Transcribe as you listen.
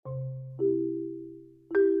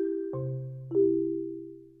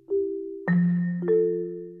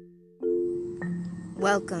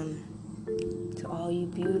Welcome to all you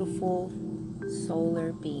beautiful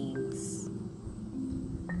solar beings.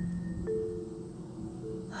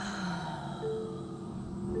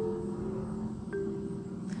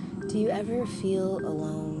 Do you ever feel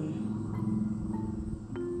alone,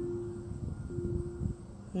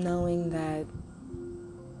 knowing that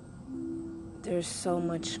there's so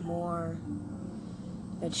much more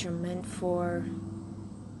that you're meant for?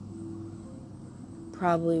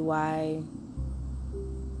 Probably why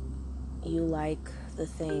you like the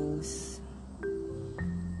things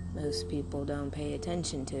most people don't pay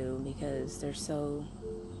attention to, because they're so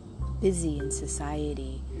busy in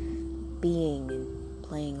society, being and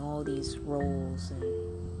playing all these roles and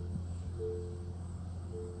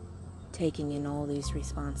taking in all these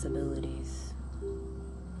responsibilities.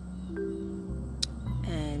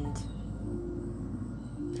 And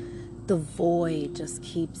the void just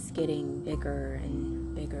keeps getting bigger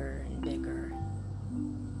and bigger and bigger.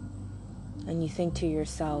 And you think to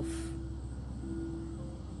yourself,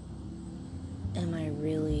 am I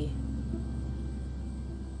really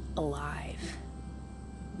alive?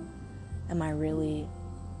 Am I really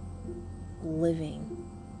living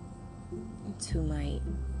to my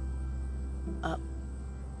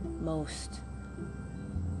utmost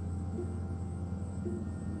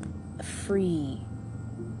free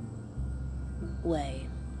way?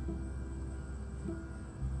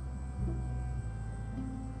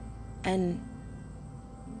 And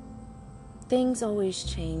things always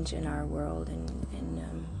change in our world,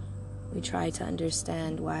 and we try to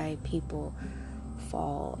understand why people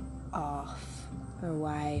fall off, or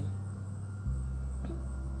why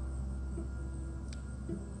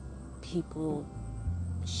people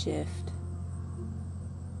shift.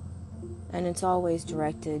 And it's always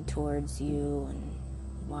directed towards you and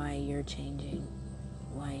why you're changing,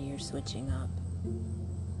 why you're switching up.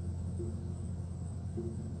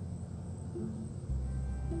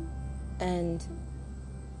 And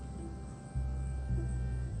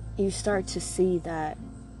you start to see that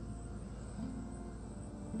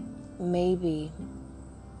maybe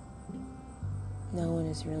no one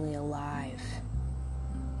is really alive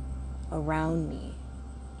around me.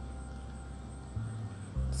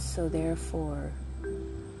 So therefore,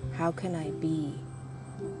 how can I be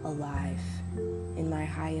alive in my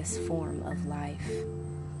highest form of life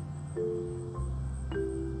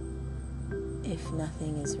if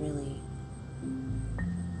nothing is really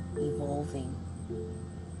evolving?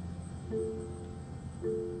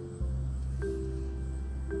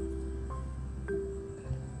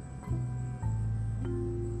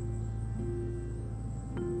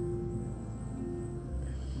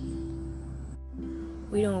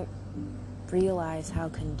 We don't realize how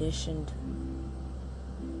conditioned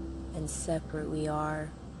and separate we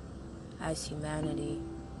are as humanity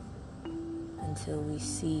until we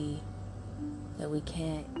see that we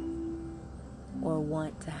can't or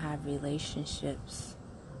want to have relationships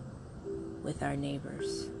with our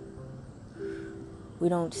neighbors. We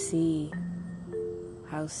don't see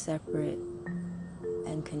how separate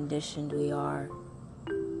and conditioned we are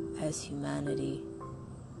as humanity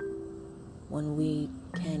when we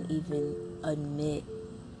can't even admit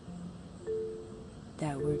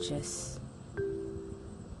that we're just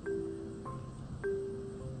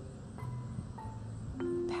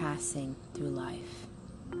passing through life.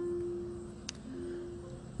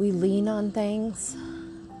 We lean on things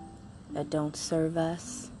that don't serve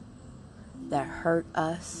us, that hurt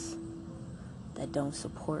us, that don't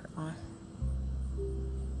support us.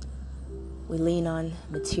 We lean on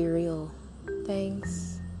material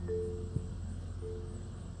things.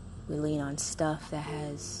 We lean on stuff that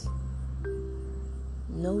has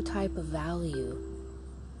no type of value,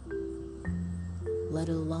 let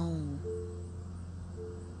alone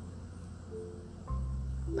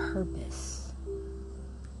purpose.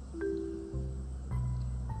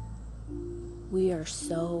 We are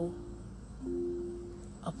so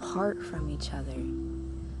apart from each other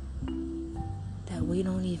that we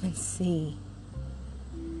don't even see.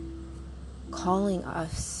 Calling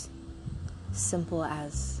us simple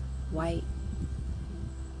as white,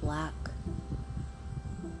 black,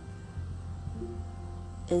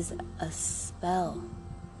 is a spell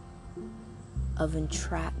of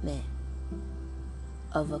entrapment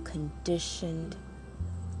of a conditioned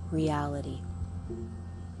reality.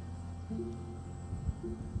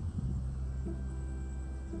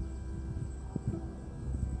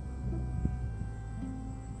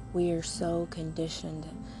 We are so conditioned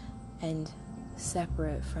and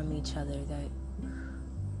separate from each other that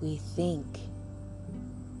we think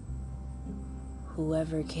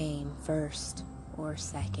whoever came first or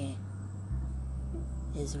second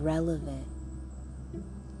is relevant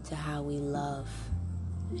to how we love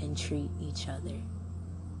and treat each other.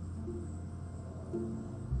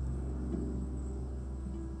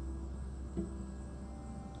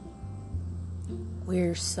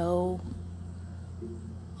 We're so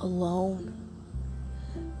alone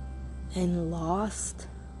and lost.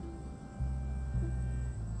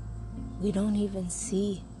 We don't even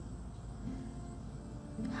see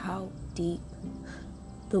how deep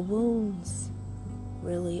the wounds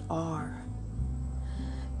really are.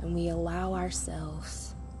 And we allow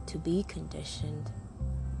ourselves to be conditioned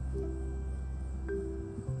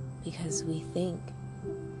because we think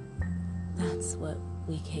that's what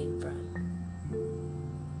we came from,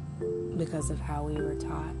 because of how we were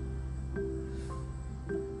taught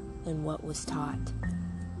and what was taught.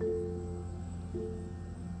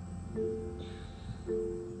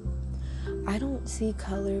 I don't see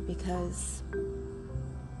color because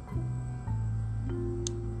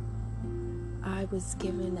I was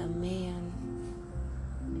given a man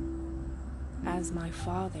as my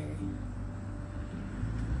father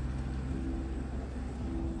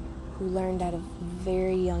who learned at a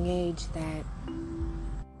very young age that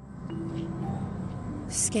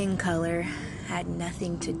skin color had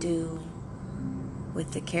nothing to do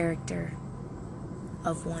with the character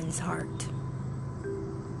of one's heart.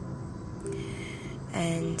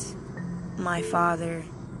 And my father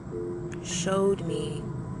showed me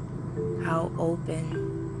how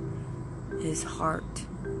open his heart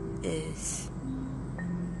is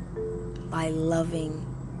by loving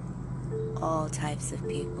all types of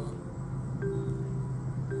people.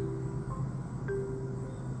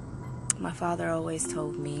 My father always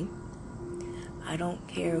told me, I don't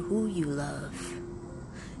care who you love,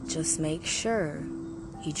 just make sure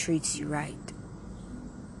he treats you right.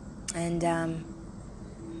 And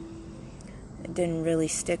it didn't really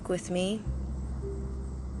stick with me.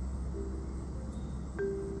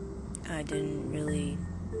 I didn't really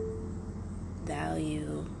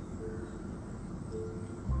value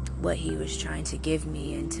what he was trying to give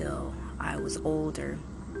me until I was older,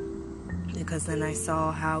 because then I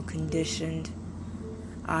saw how conditioned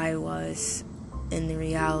I was in the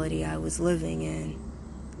reality I was living in.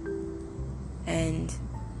 And,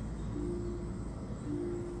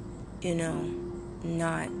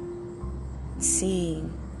 not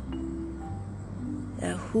seeing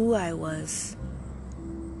that who I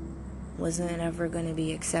wasn't ever going to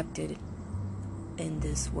be accepted in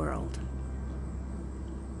this world.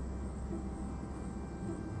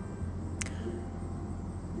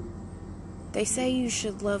 They say you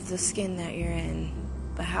should love the skin that you're in,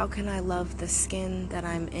 but how can I love the skin that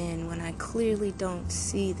I'm in when I clearly don't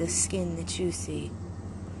see the skin that you see?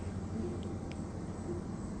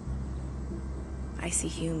 I see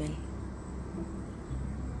human.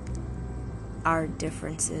 Our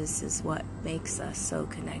differences is what makes us so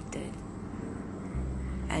connected,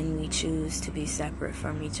 and we choose to be separate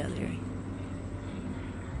from each other.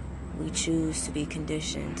 We choose to be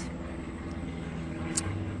conditioned.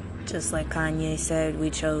 Just like Kanye said,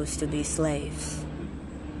 we chose to be slaves.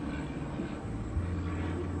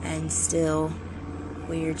 And still,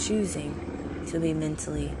 we are choosing to be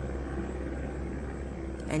mentally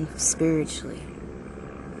and spiritually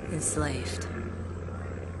enslaved.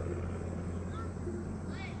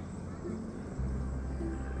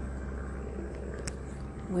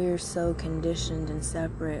 We're so conditioned and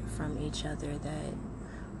separate from each other that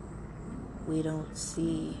we don't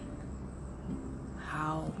see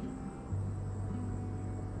how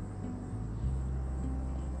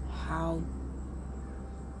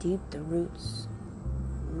deep the roots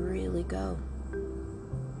really go.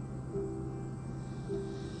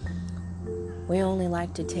 We only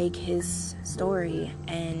like to take his story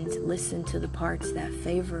and listen to the parts that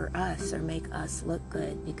favor us or make us look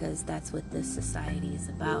good, because that's what this society is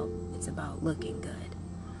about. It's about looking good.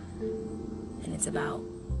 And it's about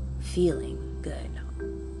feeling good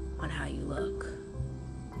on how you look.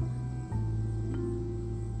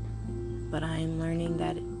 But I'm learning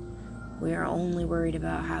that we are only worried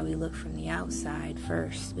about how we look from the outside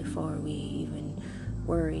first before we even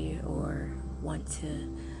worry or want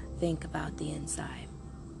to think about the inside.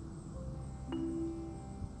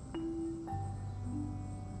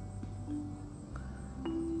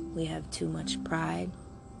 We have too much pride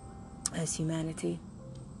as humanity.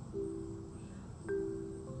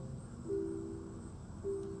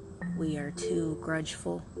 We are too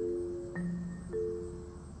grudgeful,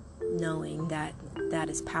 knowing that that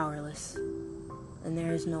is powerless. And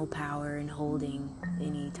there is no power in holding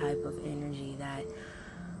any type of energy that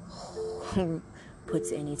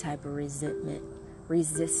puts any type of resistment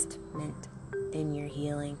in your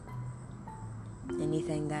healing.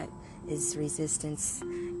 Anything that is resistance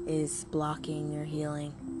is blocking your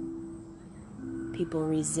healing. People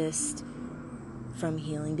resist from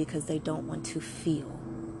healing because they don't want to feel.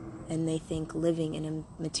 And they think living in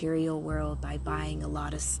a material world by buying a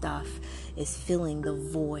lot of stuff is filling the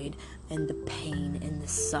void and the pain and the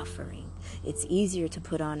suffering. It's easier to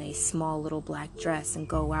put on a small little black dress and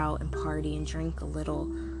go out and party and drink a little.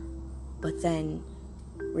 But then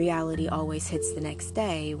reality always hits the next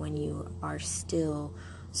day when you are still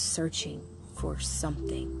searching for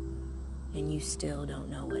something and you still don't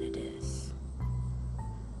know what it is.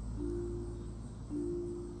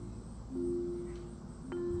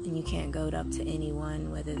 And you can't go up to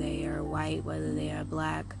anyone, whether they are white, whether they are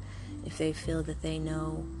black, if they feel that they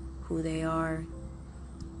know who they are.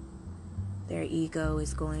 Their ego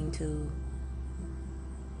is going to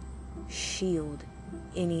shield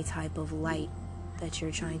any type of light that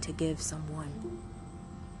you're trying to give someone.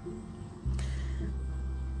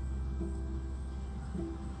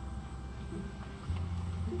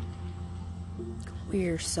 We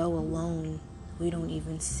are so alone, we don't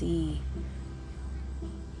even see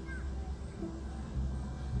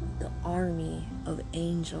the army of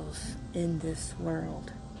angels in this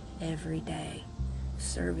world every day,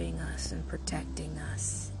 serving us and protecting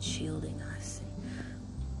us, shielding us,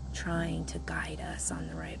 and trying to guide us on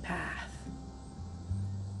the right path.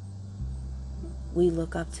 We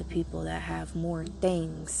look up to people that have more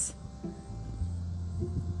things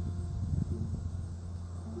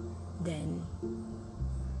than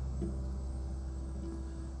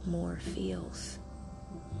more feels.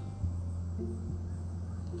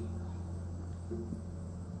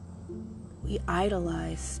 We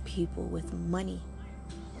idolize people with money,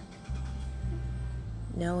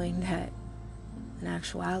 knowing that in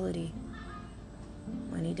actuality,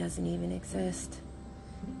 money doesn't even exist.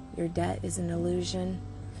 Your debt is an illusion.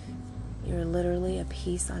 You're literally a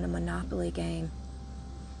piece on a Monopoly game.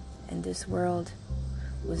 And this world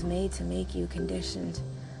was made to make you conditioned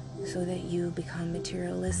so that you become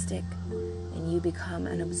materialistic and you become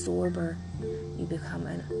an absorber. You become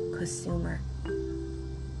a consumer.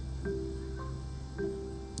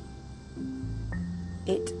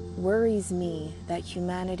 It worries me that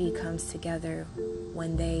humanity comes together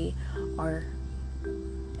when they are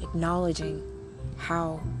acknowledging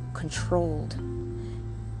how controlled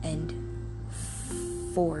and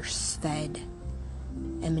force-fed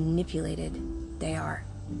and manipulated they are.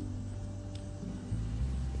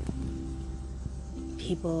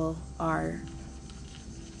 People are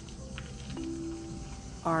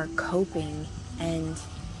coping and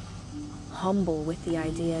humble with the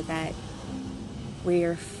idea that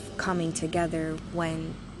we're coming together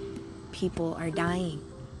when people are dying.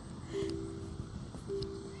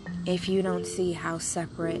 If you don't see how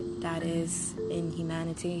separate that is in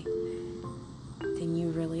humanity, then you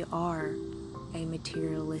really are a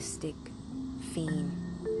materialistic fiend.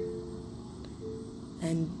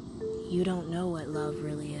 And you don't know what love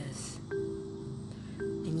really is.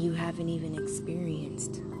 And you haven't even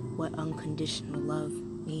experienced what unconditional love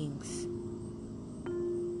means.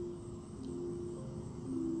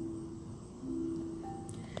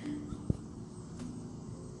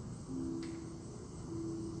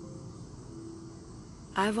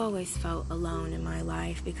 I've always felt alone in my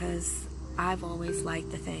life because I've always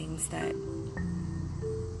liked the things that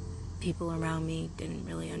people around me didn't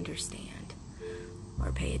really understand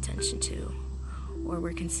or pay attention to or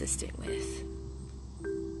were consistent with.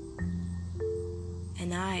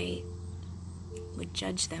 And I would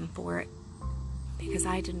judge them for it because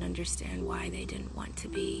I didn't understand why they didn't want to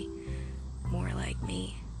be more like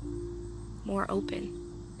me, more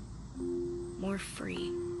open, more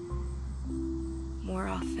free, more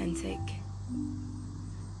authentic,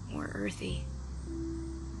 more earthy.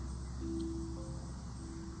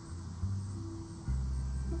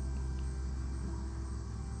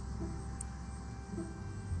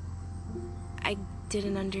 I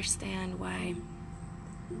didn't understand why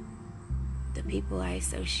the people I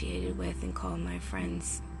associated with and called my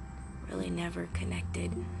friends really never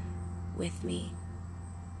connected with me.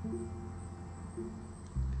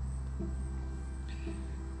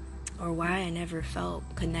 Or why I never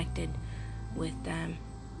felt connected with them.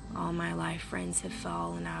 All my life, friends have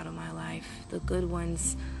fallen out of my life. The good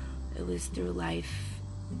ones, it was through life.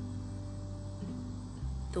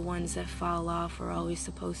 The ones that fall off are always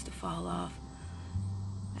supposed to fall off.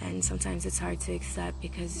 And sometimes it's hard to accept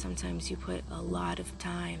because sometimes you put a lot of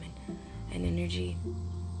time and energy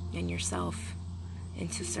and yourself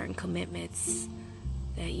into certain commitments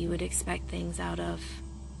that you would expect things out of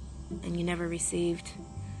and you never received.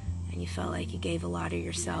 And you felt like you gave a lot of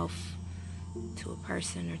yourself to a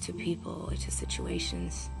person or to people or to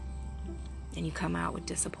situations, and you come out with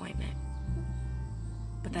disappointment.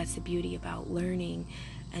 But that's the beauty about learning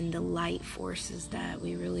and the light forces that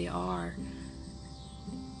we really are,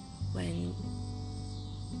 when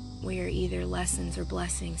we are either lessons or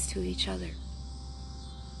blessings to each other.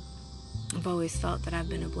 I've always felt that I've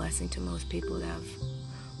been a blessing to most people that have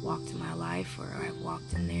walked in my life, or I've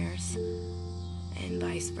walked in theirs, and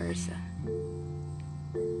vice versa.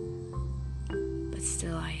 But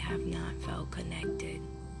still, I have not felt connected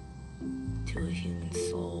to a human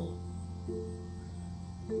soul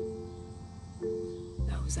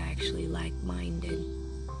that was actually like-minded,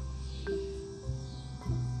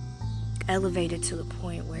 elevated to the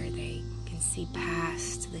point where they can see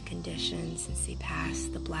past the conditions and see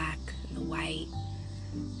past the black and the white,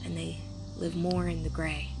 and they live more in the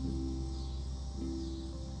gray.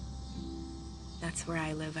 That's where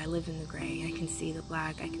I live. I live in the gray. I can see the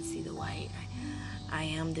black, I can see the white. I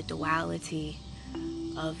am the duality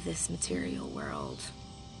of this material world.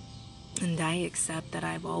 And I accept that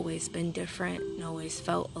I've always been different, and always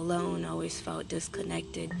felt alone, always felt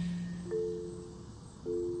disconnected.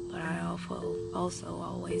 But I also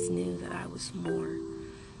always knew that I was more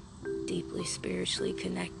deeply spiritually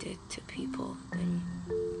connected to people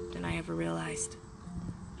than I ever realized.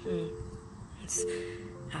 It's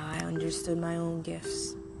how I understood my own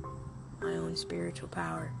gifts, my own spiritual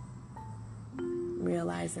power.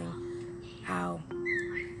 Realizing how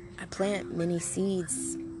I plant many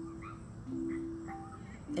seeds,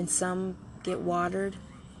 and some get watered,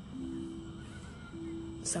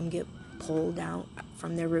 some get pulled out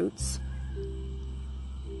from their roots.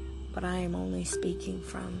 But I am only speaking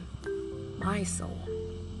from my soul.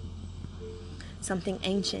 Something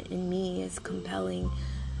ancient in me is compelling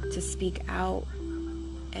to speak out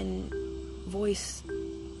and voice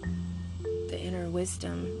the inner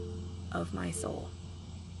wisdom of my soul.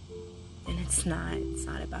 And it's not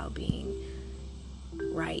about being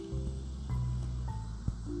right.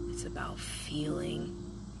 It's about feeling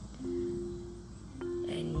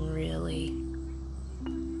and really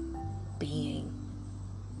being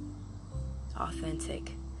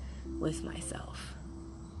authentic with myself.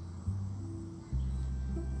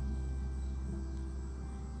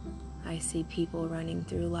 I see people running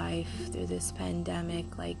through life, through this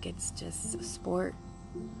pandemic, like it's just a sport,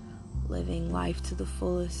 living life to the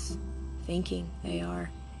fullest, thinking they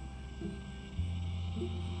are.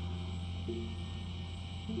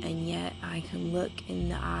 And yet I can look in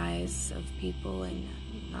the eyes of people and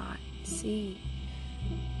not see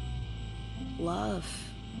love.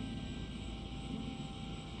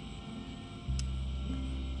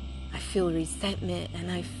 I feel resentment,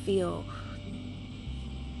 and I feel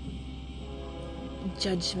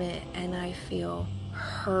judgment, and I feel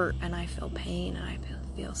hurt, and I feel pain, and I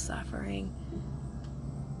feel suffering,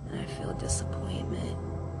 and I feel disappointment.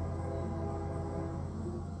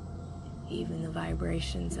 Even the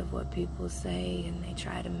vibrations of what people say, and they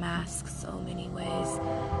try to mask so many ways.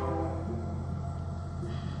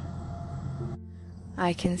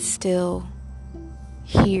 I can still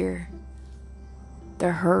hear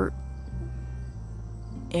the hurt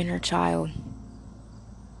inner child.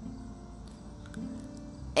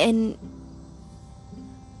 And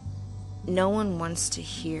no one wants to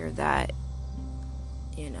hear that,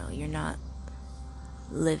 you're not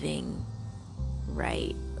living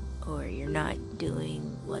right, or you're not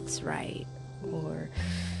doing what's right, or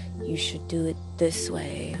you should do it this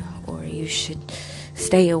way, or you should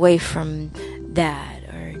stay away from that,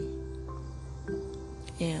 or,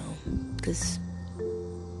 because,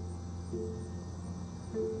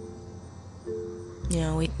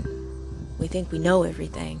 we think we know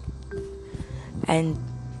everything. And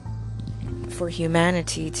for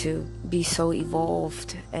humanity to be so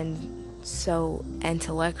evolved and so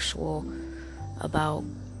intellectual about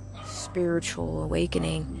spiritual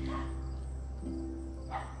awakening,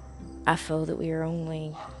 I feel that we are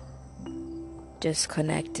only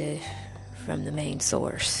disconnected from the main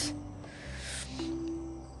source.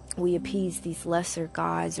 We appease these lesser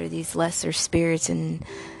gods or these lesser spirits, and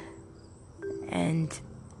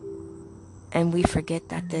we forget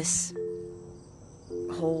that this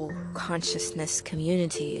whole consciousness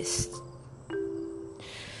community is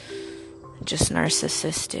just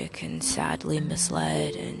narcissistic and sadly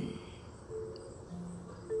misled and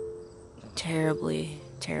terribly,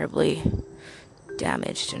 terribly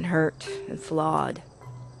damaged and hurt and flawed.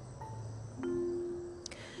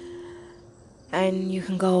 And you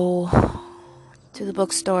can go to the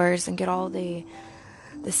bookstores and get all the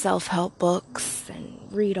self-help books and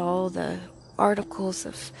read all the articles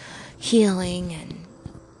of healing and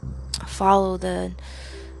follow the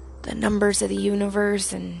the numbers of the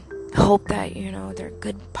universe and hope that, they're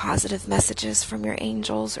good positive messages from your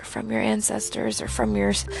angels or from your ancestors or from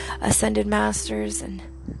your ascended masters, and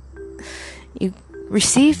you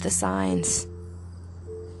receive the signs.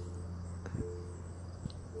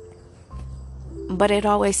 But it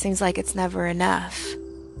always seems like it's never enough.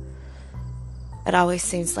 It always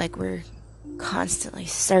seems like we're constantly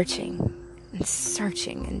searching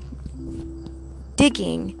and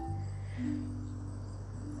digging,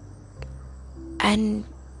 and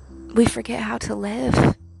we forget how to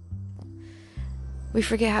live. We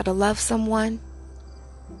forget how to love someone.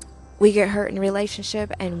 We get hurt in a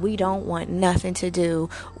relationship and we don't want nothing to do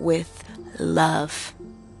with love.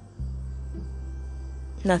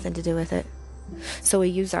 Nothing to do with it. So we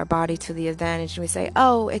use our body to the advantage and we say,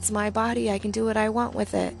 oh, it's my body, I can do what I want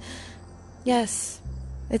with it. Yes,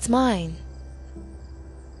 it's mine.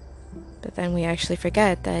 But then we actually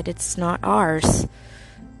forget that it's not ours.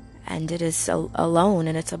 And it is so alone,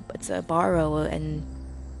 and it's a borrow, and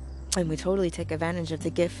we totally take advantage of the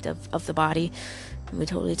gift of the body, and we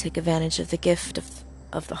totally take advantage of the gift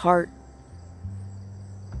of the heart.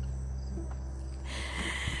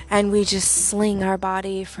 And we just sling our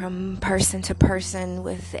body from person to person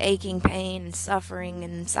with aching pain and suffering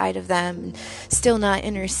inside of them, and still not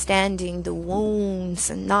understanding the wounds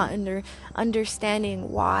and not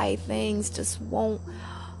understanding why things just won't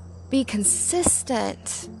be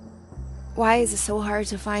consistent. Why is it so hard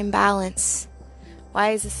to find balance?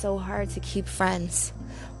 Why is it so hard to keep friends?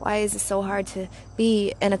 Why is it so hard to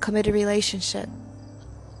be in a committed relationship?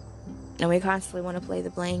 And we constantly want to play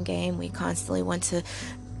the blame game. We constantly want to,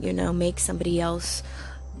 make somebody else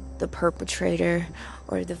the perpetrator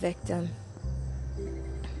or the victim.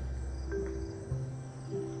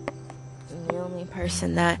 And the only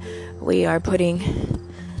person that we are putting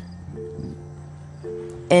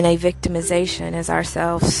in a victimization is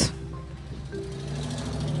ourselves.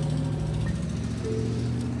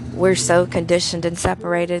 We're so conditioned and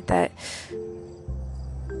separated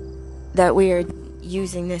that we are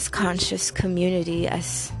using this conscious community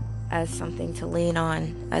as something to lean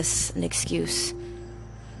on, as an excuse.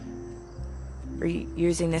 We're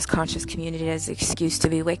using this conscious community as an excuse to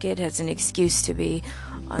be wicked, as an excuse to be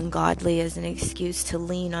ungodly, as an excuse to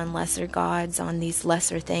lean on lesser gods, on these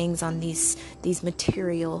lesser things, on these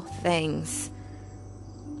material things.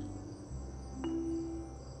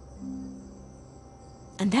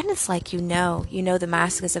 And then it's like, the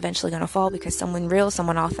mask is eventually going to fall, because someone real,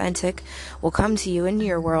 someone authentic will come to you into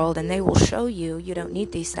your world, and they will show you don't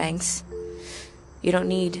need these things. You don't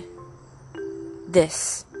need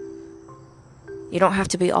this. You don't have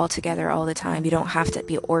to be all together all the time. You don't have to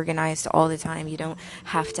be organized all the time. You don't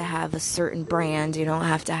have to have a certain brand. You don't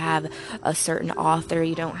have to have a certain author.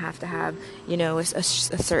 You don't have to have, a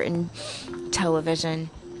certain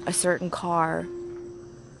television, a certain car.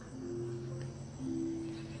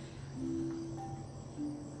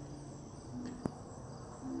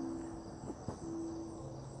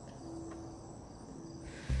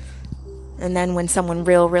 And then when someone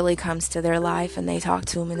real really comes to their life and they talk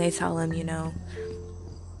to them and they tell them,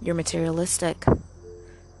 you're materialistic,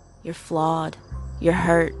 you're flawed, you're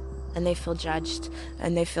hurt, and they feel judged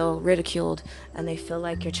and they feel ridiculed and they feel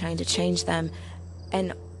like you're trying to change them.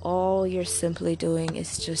 And all you're simply doing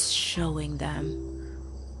is just showing them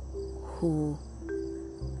who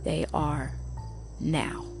they are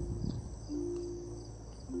now.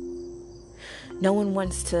 No one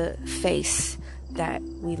wants to face that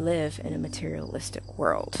we live in a materialistic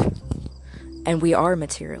world, and we are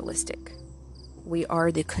materialistic. We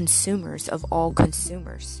are the consumers of all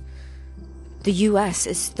consumers. The US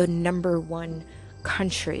is the number one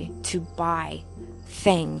country to buy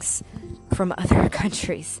things from other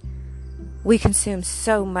countries. We consume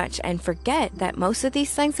so much and forget that most of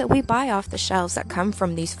these things that we buy off the shelves that come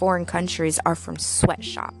from these foreign countries are from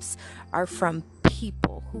sweatshops, are from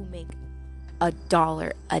people who make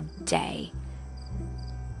 $1 a day.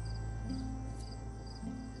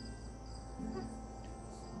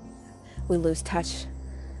 We lose touch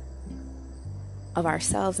of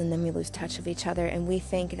ourselves, and then we lose touch of each other, and we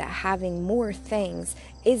think that having more things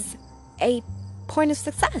is a point of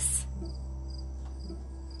success.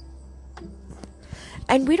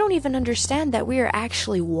 And we don't even understand that we are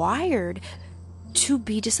actually wired to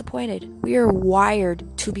be disappointed. We are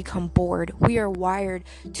wired to become bored. We are wired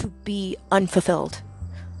to be unfulfilled.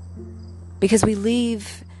 Because we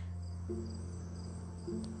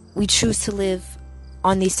choose to live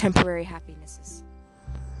on these temporary happinesses.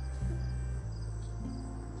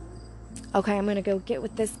 okay, I'm going to go get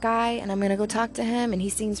with this guy and I'm going to go talk to him and he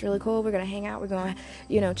seems really cool. We're going to hang out. We're going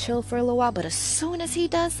to, chill for a little while. But as soon as he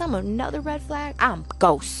does another red flag, I'm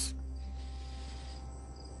ghost.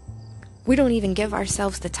 We don't even give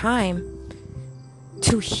ourselves the time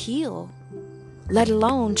to heal, let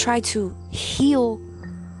alone try to heal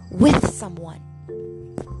with someone.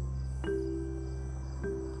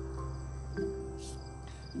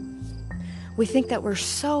 We think that we're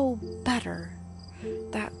so better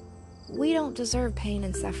that we don't deserve pain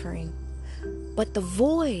and suffering. But the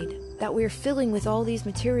void that we're filling with all these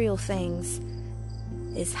material things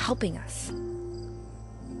is helping us.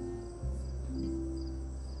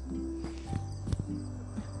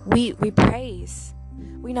 We praise.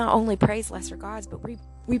 We not only praise lesser gods, but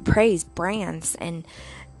we praise brands and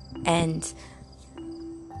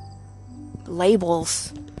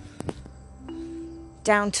labels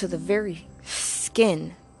down to the very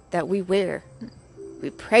skin that we wear. We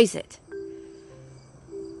praise it.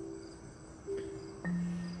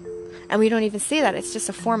 And we don't even see that. It's just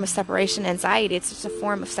a form of separation anxiety. It's just a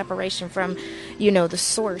form of separation from, the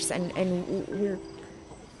source. And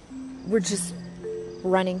we're just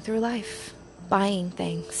running through life, buying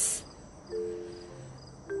things.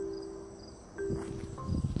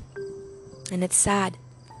 And it's sad.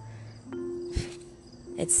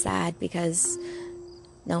 It's sad because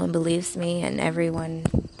no one believes me and everyone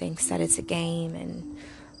thinks that it's a game and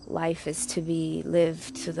life is to be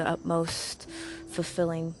lived to the utmost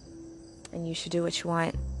fulfilling and you should do what you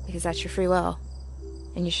want because that's your free will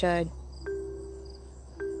and you should.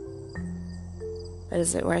 But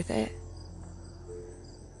is it worth it?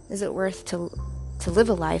 Is it worth to live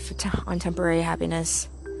a life on temporary happiness?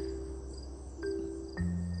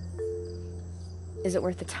 Is it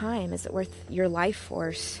worth the time? Is it worth your life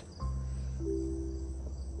force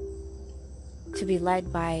to be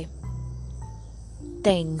led by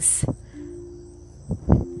things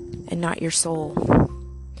and not your soul?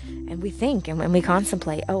 And we think and when we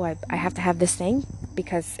contemplate, I have to have this thing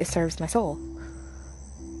because it serves my soul.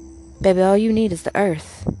 Baby, all you need is the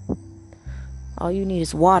earth. All you need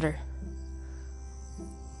is water.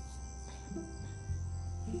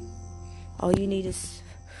 All you need is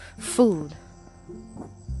food.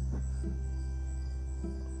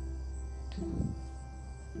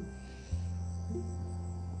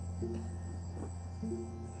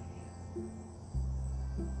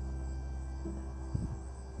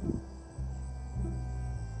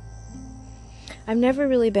 I've never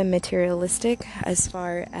really been materialistic as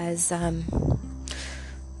far as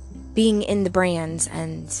being in the brands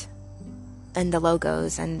and the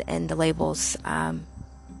logos and the labels. At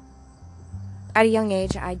a young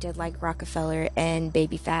age, I did like Rockefeller and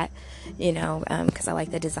Baby Phat, because I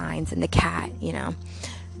like the designs and the cat,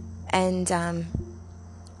 and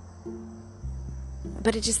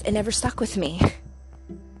but it never stuck with me.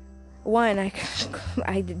 One,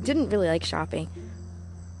 I didn't really like shopping.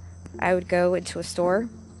 I would go into a store,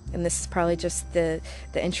 and this is probably just the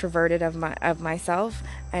introverted of myself,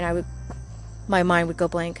 and my mind would go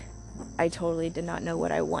blank. I totally did not know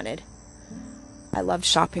what I wanted. I loved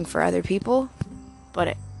shopping for other people,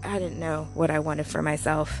 but I didn't know what I wanted for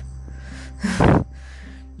myself.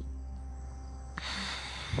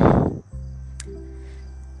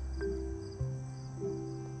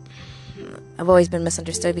 I've always been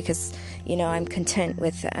misunderstood because, I'm content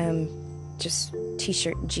with just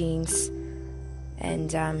t-shirt and jeans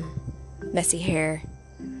and messy hair,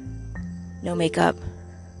 no makeup,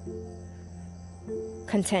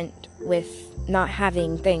 content with not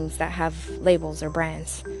having things that have labels or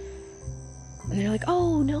brands. And they're like,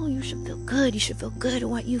 oh no, you should feel good in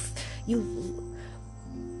what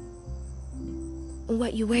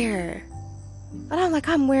you wear. And I'm like,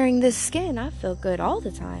 I'm wearing this skin, I feel good all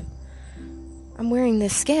the time. I'm wearing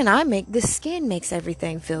this skin. This skin makes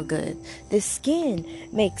everything feel good. This skin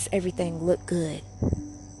makes everything look good.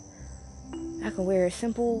 I can wear a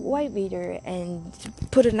simple white beater and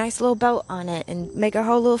put a nice little belt on it and make a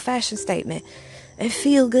whole little fashion statement and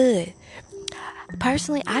feel good.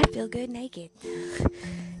 Personally, I feel good naked.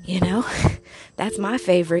 That's my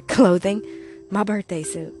favorite clothing, my birthday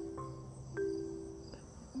suit.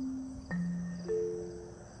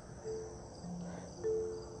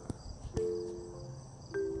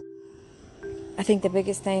 I think the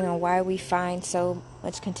biggest thing on why we find so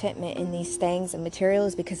much contentment in these things and material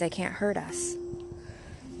is because they can't hurt us.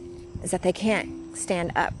 Is that they can't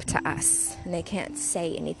stand up to us and they can't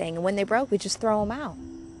say anything. And when they broke, we just throw them out.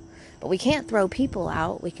 But we can't throw people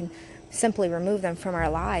out. We can simply remove them from our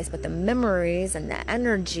lives. But the memories and the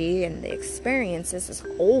energy and the experiences is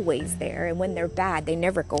always there. And when they're bad, they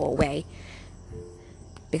never go away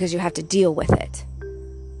because you have to deal with it.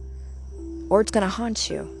 or it's going to haunt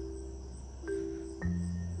you.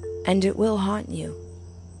 And it will haunt you.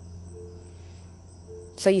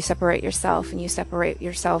 So you separate yourself, and you separate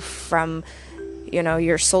yourself from,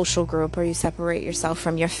 your social group, or you separate yourself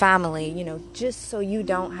from your family, just so you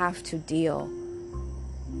don't have to deal,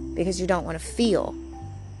 because you don't want to feel.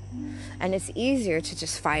 And it's easier to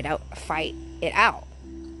just fight it out.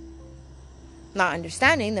 Not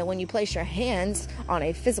understanding that when you place your hands on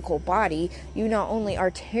a physical body, you not only are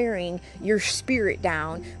tearing your spirit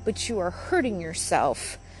down, but you are hurting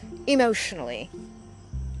yourself emotionally.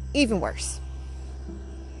 Even worse.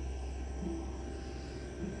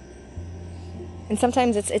 And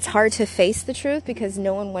sometimes it's hard to face the truth because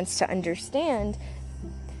no one wants to understand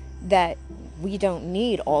that we don't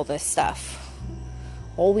need all this stuff.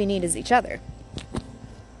 All we need is each other.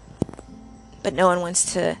 But no one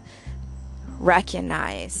wants to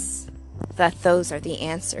recognize that those are the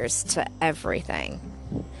answers to everything,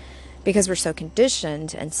 because we're so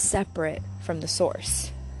conditioned and separate from the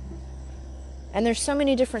source. And there's so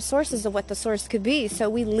many different sources of what the source could be. So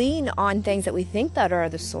we lean on things that we think that are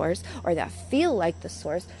the source, or that feel like the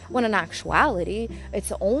source, when in actuality,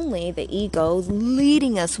 it's only the ego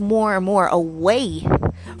leading us more and more away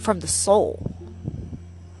from the soul.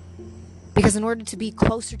 Because in order to be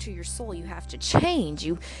closer to your soul, you have to change.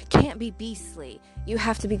 You can't be beastly. You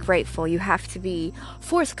have to be grateful. You have to be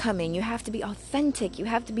forthcoming. You have to be authentic. You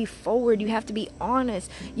have to be forward. You have to be honest.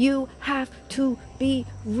 You have to be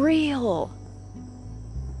real.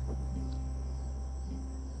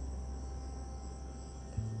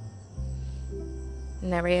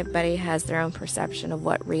 And everybody has their own perception of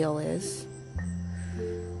what real is.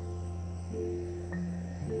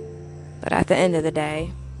 But at the end of the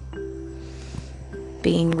day,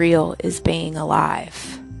 being real is being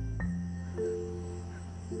alive.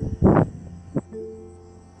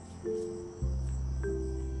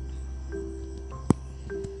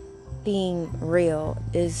 Being real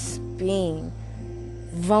is being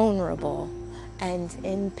vulnerable and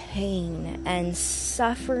in pain and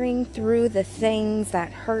suffering through the things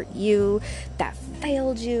that hurt you, that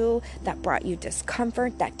failed you, that brought you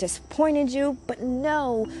discomfort, that disappointed you. But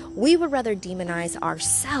no, we would rather demonize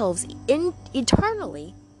ourselves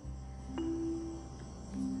eternally,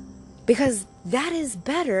 because that is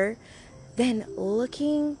better than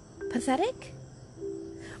looking pathetic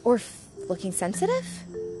or looking sensitive.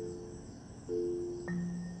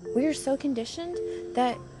 We are so conditioned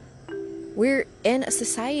that we're in a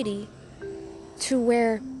society to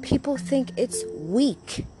where people think it's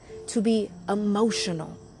weak to be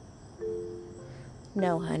emotional.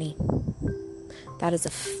 No, honey. That is a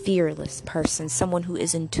fearless person, someone who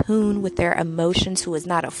is in tune with their emotions, who is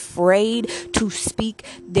not afraid to speak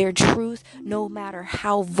their truth, no matter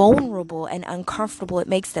how vulnerable and uncomfortable it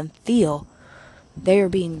makes them feel. They are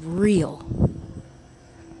being real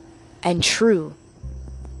and true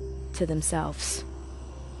to themselves.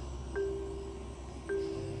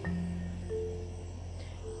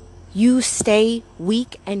 You stay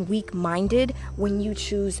weak and weak-minded when you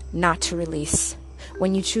choose not to release,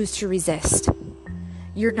 when you choose to resist.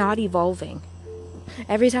 You're not evolving.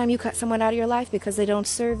 Every time you cut someone out of your life because they don't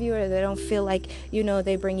serve you, or they don't feel like,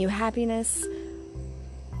 they bring you happiness,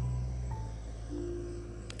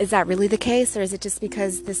 is that really the case? Or is it just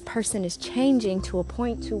because this person is changing to a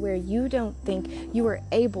point to where you don't think you are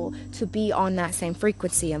able to be on that same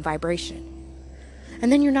frequency and vibration?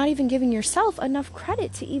 And then you're not even giving yourself enough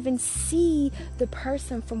credit to even see the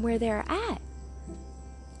person from where they're at.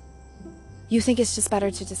 You think it's just better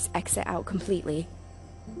to just exit out completely.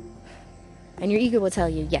 And your ego will tell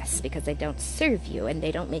you yes, because they don't serve you and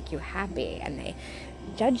they don't make you happy and they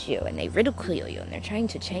judge you and they ridicule you and they're trying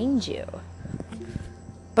to change you.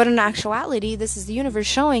 But in actuality, this is the universe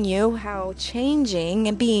showing you how changing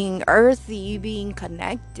and being earthy, being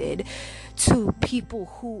connected to people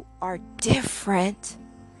who are different,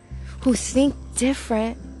 who think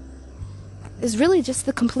different, is really just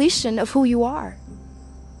the completion of who you are.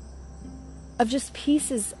 Of just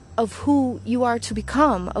pieces of who you are to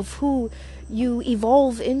become, of who you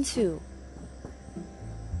evolve into.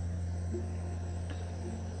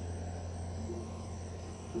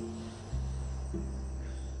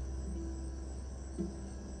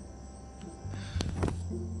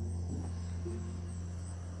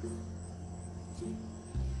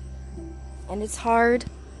 And it's hard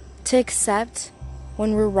to accept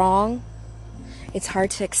when we're wrong. It's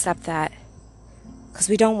hard to accept that because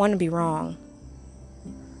we don't want to be wrong.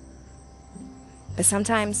 But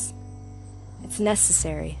sometimes it's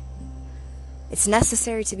necessary. It's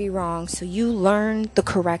necessary to be wrong so you learn the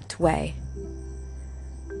correct way.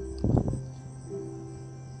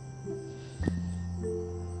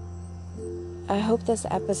 hope this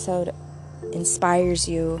episode inspires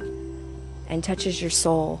you and touches your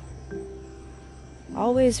soul.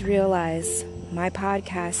 Always realize my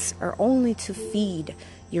podcasts are only to feed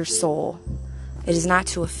your soul. It is not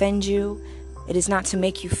to offend you. It is not to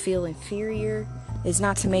make you feel inferior. It is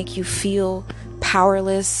not to make you feel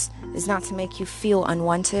powerless. It is not to make you feel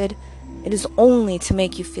unwanted. It is only to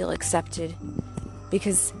make you feel accepted,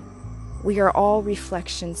 because we are all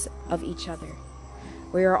reflections of each other.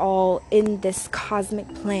 We are all in this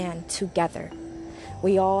cosmic plan together.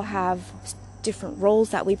 We all have different roles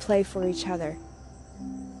that we play for each other.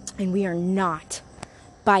 And we are not,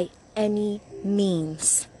 by any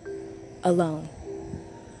means, alone.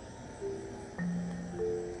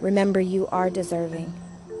 Remember, you are deserving,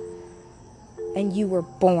 and you were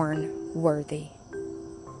born worthy.